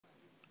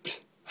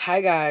Hi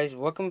guys,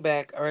 welcome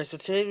back. Alright, so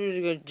today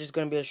we're just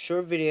gonna be a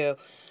short video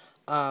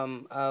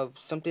of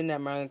something that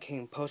Marlene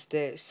King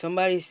posted.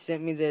 Somebody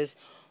sent me this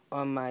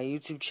on my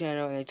YouTube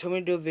channel and they told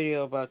me to do a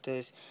video about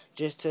this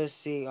just to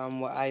see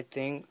what I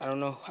think. I don't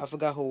know, I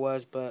forgot who it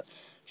was, but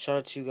shout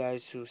out to you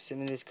guys who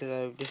sent me this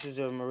because this was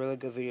a really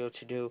good video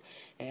to do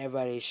and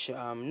everybody should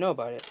know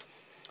about it.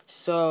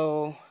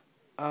 So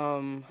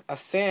a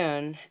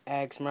fan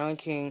asked Marlon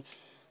King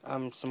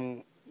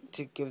some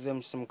to give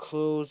them some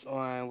clues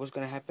on what's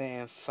gonna happen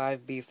in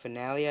 5B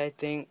finale, I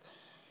think.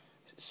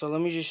 So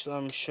let me just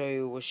show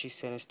you what she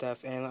said and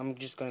stuff, and I'm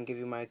just gonna give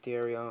you my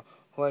theory on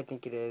who I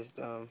think it is.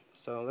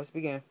 So let's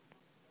begin.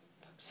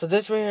 So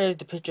this right here is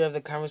the picture of the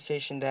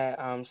conversation that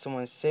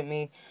someone sent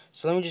me.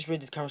 So let me just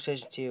read this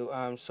conversation to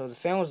you. So the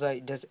fan was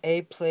like, "Does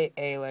A play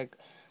A like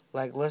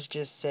let's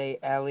just say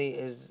Allie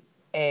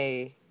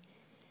A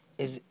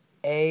is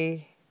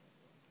A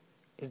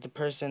is the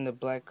person in the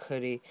black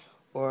hoodie,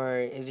 or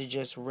is it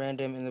just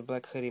random in the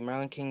black hoodie?"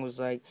 Marlon King was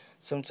like,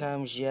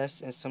 "Sometimes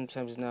yes and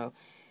sometimes no."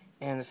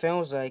 And the fan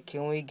was like,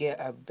 "Can we get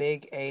a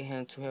big A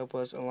hint to help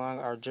us along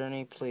our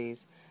journey,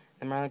 please?"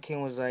 And Marlon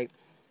King was like,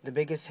 "The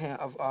biggest hint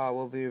of all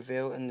will be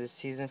revealed in the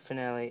season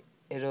finale.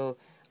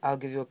 I'll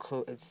give you a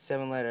clue. It's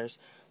 7 letters."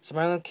 So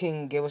Marlon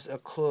King gave us a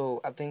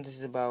clue. I think this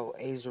is about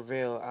A's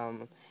reveal.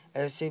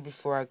 As I said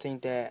before, I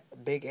think that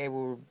Big A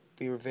will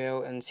be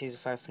revealed in season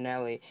 5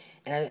 finale.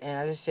 And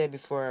as I said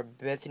before,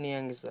 Bethany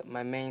Young is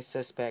my main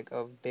suspect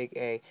of Big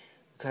A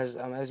because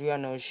as we all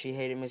know, she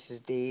hated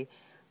Mrs. D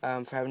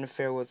for having an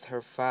affair with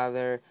her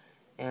father.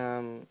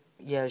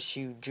 Yeah,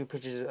 she drew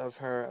pictures of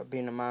her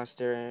being a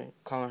monster and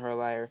calling her a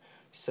liar.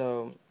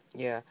 So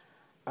yeah,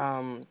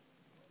 um,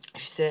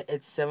 she said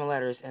it's 7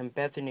 letters, and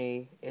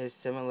Bethany is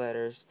 7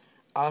 letters.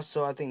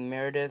 Also, I think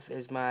Meredith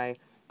is my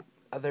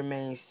other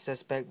main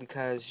suspect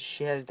because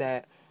she has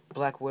that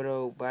Black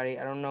Widow body.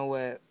 I don't know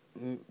what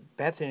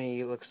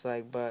Bethany looks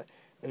like, but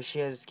if she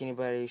has a skinny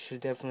body, she'll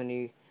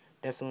definitely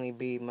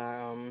be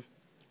my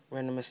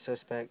randomest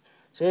suspect.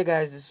 So yeah,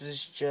 guys, this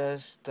was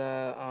just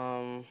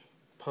the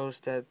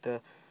post that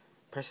the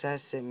person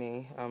sent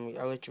me.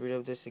 I'll let you read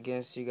over this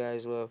again so you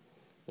guys will,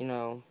 you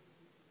know,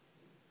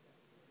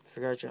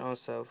 figure out your own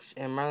self.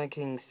 And Marlon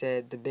King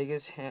said, "The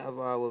biggest hint of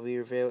all will be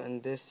revealed in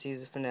this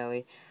season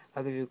finale.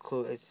 I'll give you a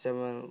clue. It's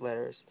 7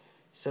 letters."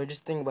 So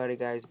just think about it,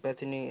 guys.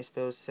 Bethany is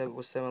spelled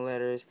with 7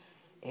 letters,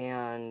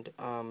 and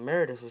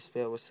Meredith was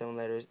spelled with 7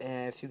 letters.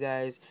 And if you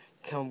guys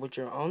come up with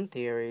your own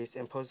theories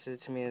and post it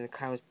to me in the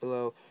comments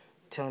below,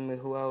 telling me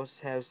who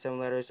else has 7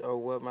 letters or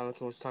what Marlon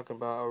King was talking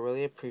about, I'll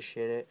really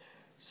appreciate it.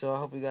 So I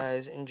hope you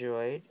guys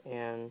enjoyed,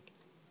 and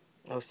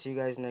I'll see you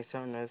guys next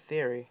time on another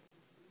theory.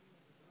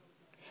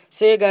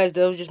 So yeah, guys,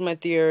 that was just my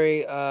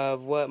theory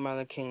of what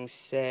Marlon King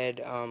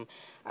said.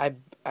 I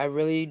I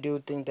really do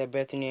think that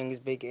Bethany Young is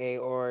Big A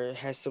or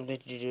has something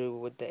to do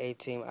with the A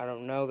team. I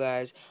don't know,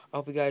 guys. I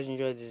hope you guys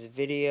enjoyed this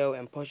video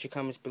and post your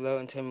comments below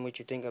and tell me what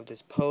you think of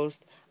this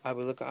post. I'll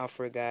be looking out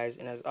for it, guys.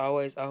 And as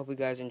always, I hope you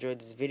guys enjoyed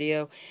this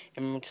video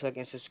and remember to like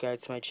and subscribe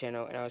to my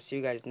channel. And I'll see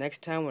you guys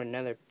next time with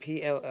another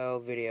PLL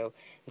video.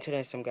 Until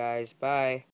next time, guys. Bye.